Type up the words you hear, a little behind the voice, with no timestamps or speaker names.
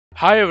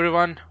Hi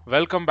everyone,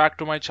 welcome back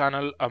to my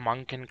channel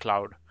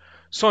amonkincloud.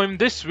 So in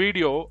this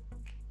video,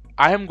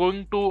 I am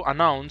going to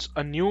announce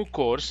a new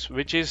course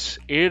which is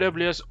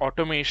AWS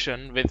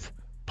automation with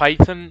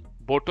Python,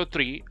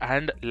 Boto3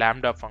 and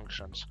Lambda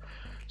functions.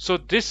 So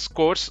this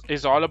course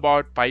is all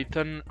about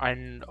Python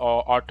and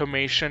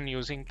automation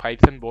using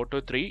Python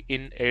Boto3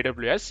 in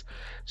AWS.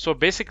 So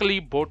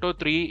basically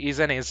Boto3 is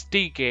an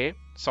SDK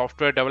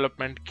software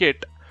development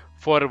kit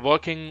for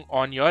working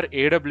on your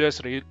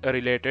AWS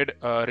related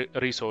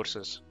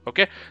resources.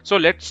 Okay, so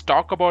let's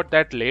talk about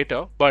that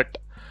later. But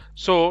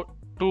so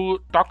to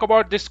talk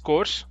about this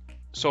course,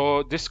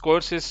 so this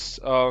course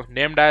is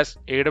named as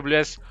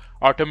AWS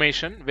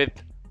automation with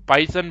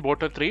Python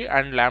Boto3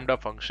 and Lambda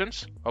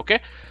functions.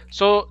 Okay,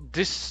 so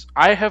this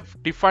I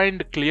have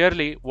defined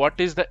clearly what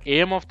is the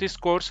aim of this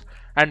course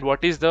and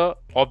what is the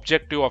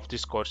objective of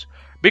this course,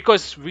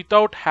 because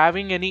without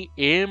having any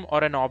aim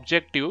or an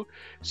objective,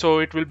 so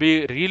it will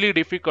be really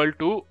difficult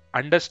to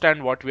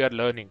understand what we are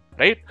learning,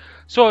 right?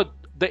 So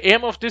the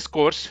aim of this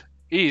course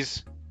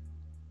is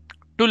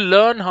to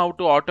learn how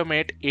to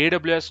automate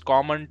AWS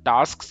common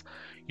tasks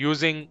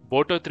using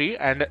Boto3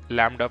 and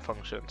Lambda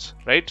functions,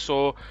 right?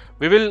 So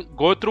we will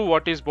go through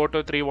what is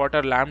Boto3, what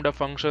are Lambda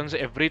functions,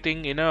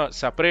 everything in a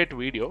separate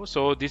video.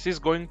 So this is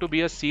going to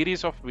be a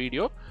series of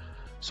video.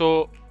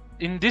 So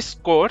in this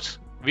course,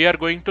 we are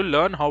going to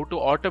learn how to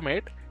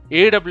automate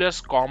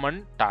AWS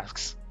common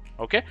tasks,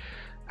 okay?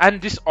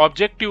 And this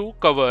objective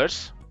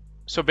covers,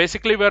 so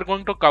basically we are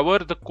going to cover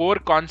the core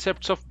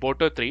concepts of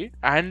Boto3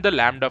 and the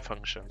Lambda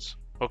functions.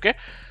 Okay,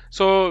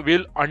 so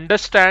we'll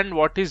understand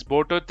what is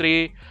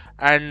Boto3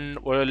 and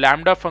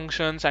Lambda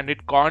functions and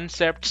its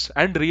concepts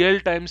and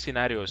real-time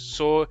scenarios.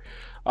 So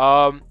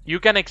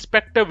you can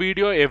expect a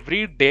video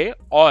every day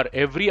or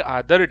every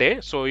other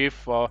day. So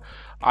if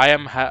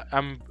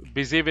I'm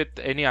busy with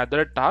any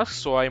other tasks,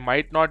 so I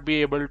might not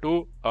be able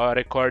to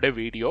record a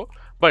video,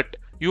 but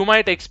you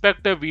might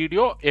expect a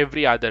video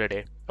every other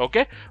day.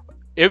 Okay,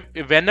 if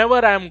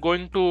whenever I am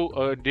going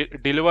to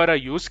deliver a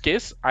use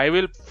case, I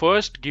will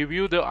first give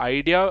you the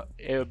idea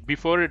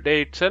before a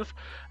day itself.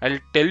 I'll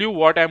tell you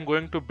what I'm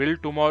going to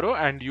build tomorrow,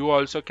 and you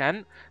also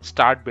can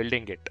start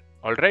building it.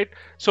 All right.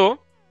 So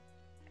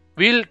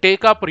we'll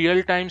take up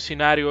real-time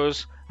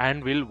scenarios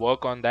and we'll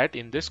work on that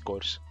in this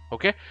course.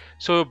 Okay,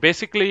 so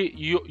basically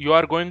you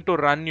are going to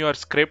run your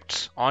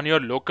scripts on your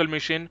local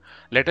machine.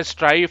 Let us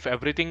try if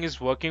everything is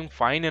working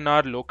fine in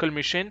our local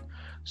machine.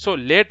 So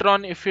later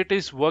on, if it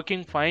is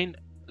working fine,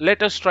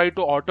 let us try to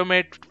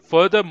automate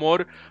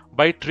furthermore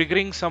by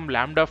triggering some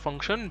Lambda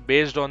function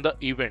based on the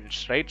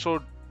events, right? So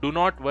do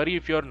not worry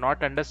if you're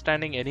not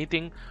understanding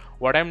anything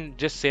what I'm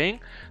just saying.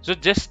 So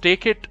just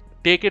take it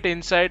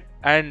inside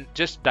and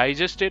just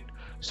digest it.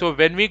 So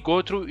when we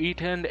go through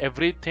each and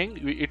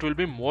everything, it will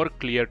be more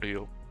clear to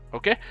you.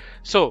 Okay,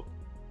 so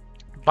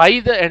by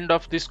the end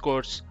of this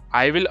course,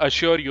 I will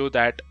assure you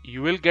that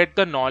you will get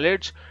the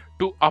knowledge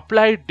to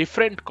apply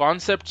different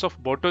concepts of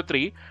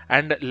Boto3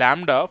 and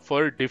Lambda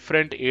for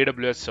different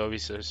AWS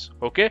services.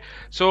 Okay,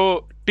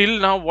 so till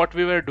now what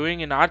we were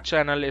doing in our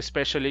channel,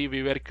 especially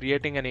we were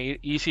creating an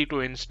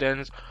EC2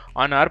 instance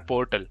on our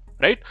portal,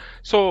 right?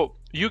 So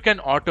you can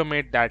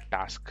automate that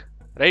task,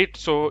 right?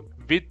 So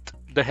with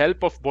the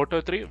help of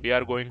Boto3, we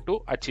are going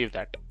to achieve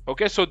that.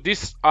 Okay, so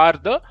these are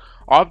the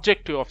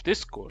objective of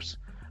this course.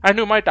 And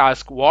you might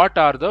ask, what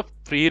are the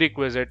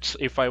prerequisites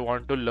if I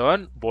want to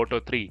learn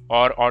Boto3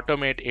 or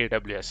automate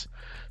AWS?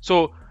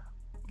 So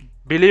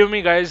believe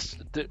me guys,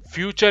 the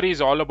future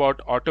is all about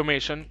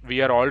automation.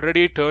 We are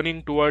already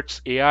turning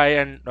towards AI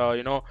and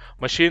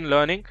machine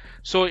learning.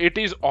 So it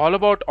is all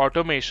about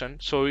automation.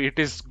 So it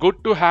is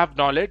good to have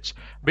knowledge,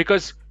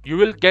 because you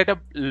will get a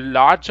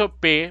larger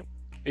pay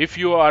if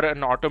you are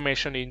an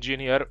automation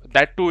engineer,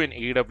 that too in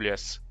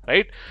AWS,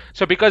 right?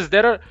 So because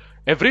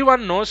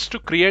everyone knows to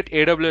create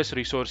AWS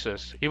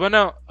resources. Even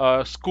a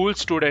school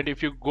student,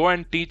 if you go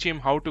and teach him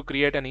how to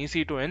create an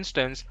EC2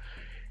 instance,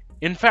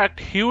 in fact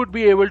he would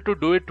be able to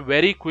do it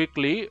very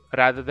quickly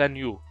rather than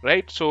you,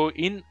 right? So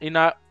in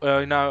our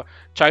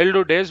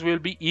childhood days, we'll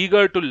be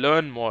eager to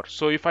learn more.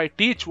 So if I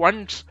teach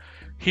once,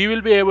 he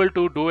will be able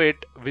to do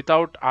it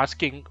without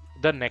asking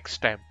the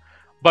next time.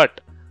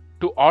 But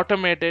to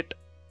automate it,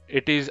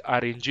 it is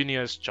our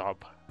engineer's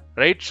job,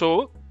 right?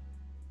 So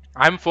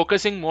I'm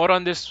focusing more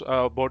on this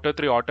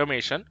Boto3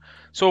 automation.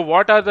 So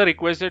what are the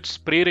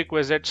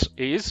prerequisites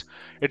is,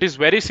 it is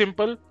very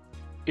simple.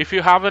 If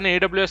you have an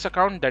AWS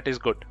account, that is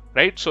good,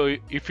 right? So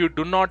if you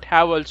do not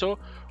have, also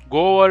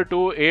go over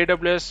to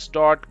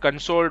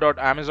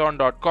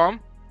aws.console.amazon.com.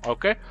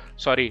 Okay,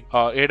 sorry,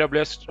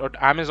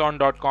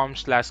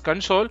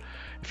 aws.amazon.com/console.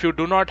 If you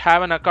do not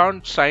have an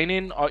account, sign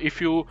in, or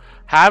if you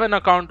have an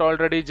account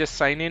already, just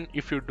sign in.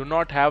 If you do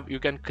not have, you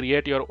can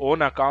create your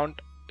own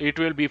account. It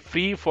will be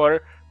free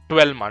for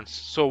 12 months.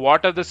 So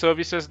what are the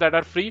services that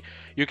are free?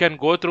 You can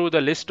go through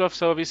the list of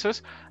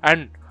services,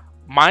 and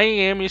my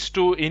aim is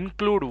to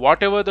include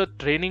whatever the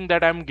training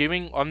that I'm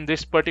giving on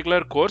this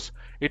particular course.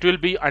 It will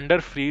be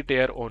under free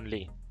tier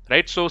only,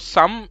 right? So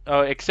some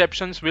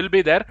exceptions will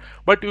be there,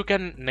 but you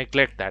can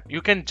neglect that.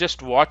 You can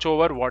just watch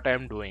over what I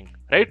am doing,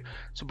 right?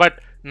 So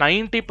but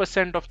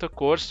 90% of the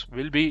course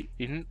will be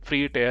in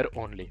free tier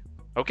only.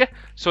 Okay,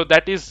 so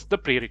that is the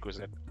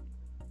prerequisite.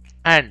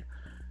 And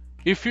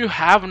if you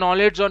have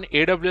knowledge on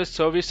AWS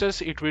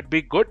services, it would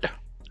be good.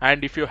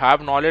 And if you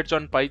have knowledge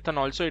on Python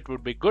also, it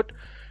would be good.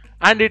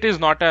 And it is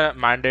not a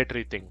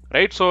mandatory thing,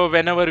 right? So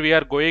whenever we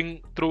are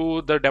going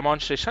through the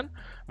demonstration,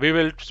 we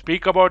will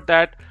speak about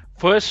that.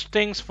 First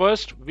things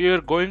first, we are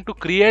going to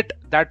create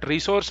that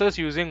resources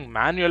using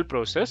manual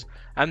process,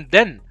 and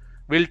then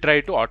we'll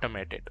try to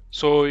automate it.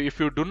 So if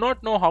you do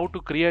not know how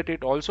to create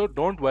it also,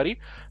 don't worry.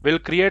 We'll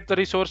create the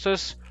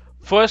resources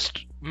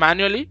first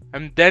manually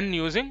and then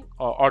using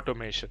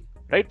automation,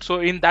 right? So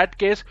in that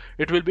case,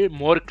 it will be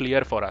more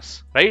clear for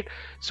us, right?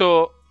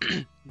 So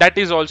that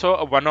is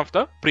also one of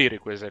the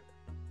prerequisite.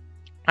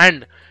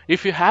 And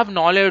if you have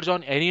knowledge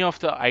on any of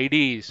the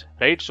IDEs,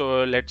 right?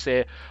 So let's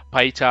say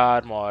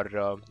PyCharm,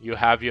 or you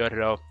have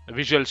your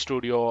Visual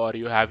Studio, or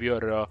you have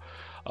your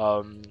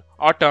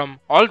Autumn,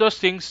 all those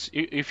things,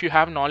 if you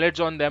have knowledge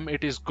on them,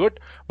 it is good.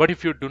 But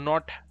if you do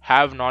not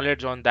have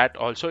knowledge on that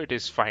also, it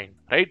is fine,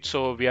 right?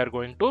 So we are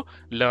going to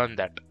learn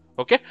that.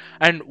 Okay.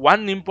 And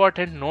one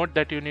important note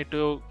that you need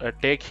to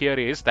take here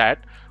is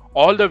that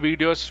all the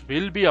videos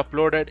will be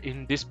uploaded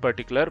in this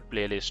particular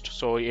playlist.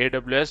 So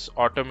AWS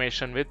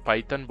automation with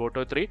Python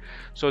Boto3.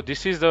 So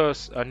this is the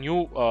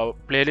new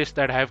playlist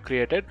that I have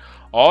created.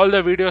 All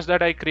the videos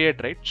that I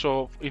create, right?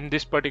 So in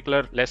this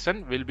particular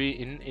lesson will be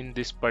in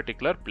this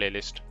particular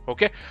playlist.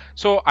 Okay.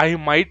 So I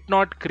might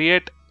not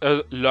create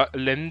a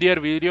lengthier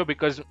video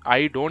because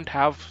I don't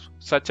have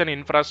such an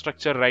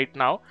infrastructure right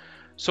now.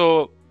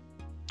 So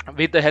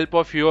with the help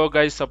of your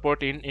guys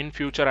support, in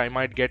future I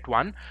might get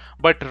one,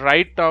 but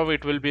right now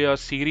it will be a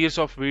series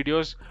of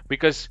videos.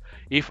 Because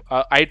if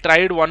I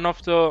tried one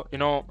of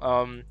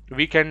the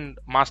weekend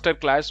master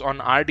class on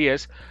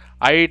RDS,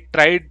 I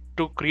tried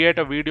to create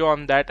a video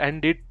on that,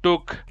 and it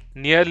took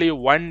nearly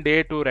 1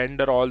 day to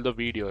render all the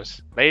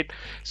videos, right?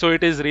 So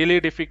it is really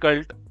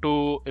difficult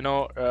to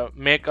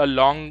make a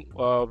long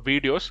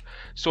videos.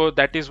 So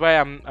that is why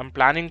I'm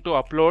planning to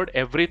upload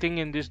everything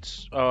in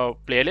this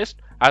playlist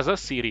as a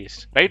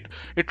series, right?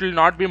 It will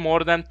not be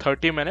more than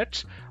 30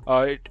 minutes.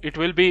 It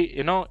will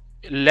be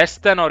less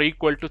than or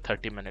equal to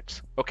 30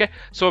 minutes. Okay,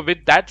 so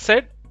with that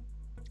said,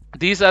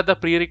 these are the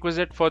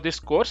prerequisite for this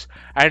course.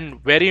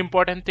 And very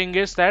important thing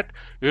is that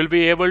you will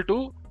be able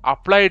to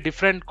apply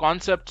different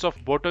concepts of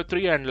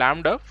Boto3 and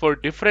Lambda for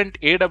different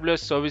AWS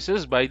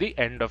services by the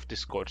end of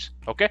this course.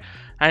 Okay,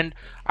 and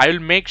I will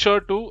make sure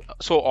to,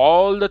 so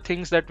all the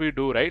things that we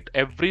do, right,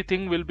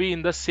 everything will be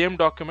in the same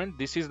document.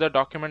 This is the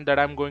document that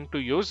I'm going to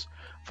use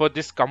for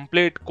this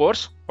complete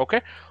course.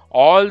 Okay,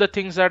 all the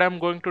things that I'm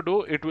going to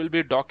do, it will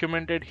be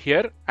documented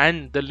here,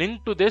 and the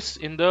link to this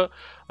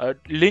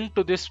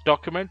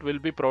document will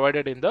be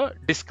provided in the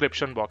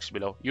description box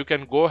below. You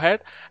can go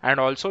ahead and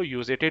also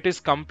use it. It is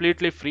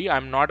completely free.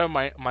 I'm not a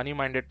money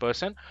minded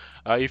person.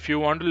 If you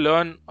want to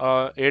learn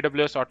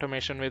AWS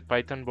automation with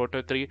Python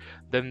Boto3,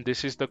 then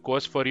this is the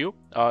course for you.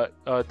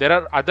 There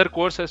are other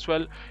courses as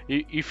well.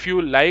 If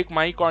you like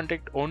my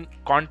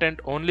content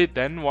only,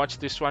 then watch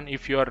this one.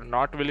 If you are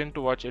not willing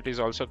to watch, it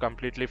is also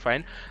completely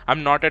fine.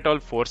 I'm not at all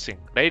forcing,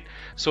 right?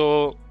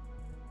 So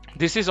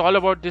this is all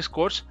about this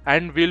course,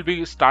 and we'll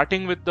be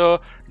starting with the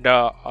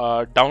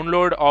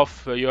download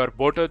of your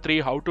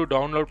Boto3, how to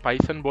download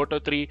Python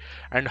Boto3,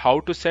 and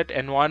how to set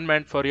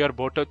environment for your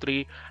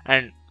Boto3,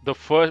 and the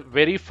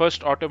very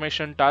first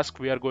automation task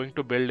we are going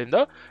to build in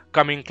the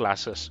coming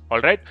classes. All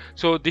right,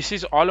 so this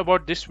is all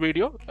about this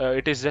video.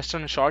 It is just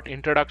a short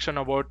introduction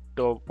about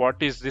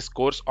what is this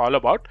course all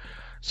about.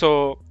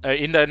 So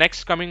in the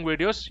next coming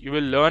videos, you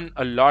will learn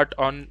a lot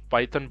on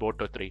Python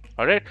Boto3.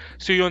 All right,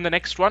 see you in the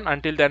next one.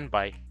 Until then,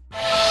 bye.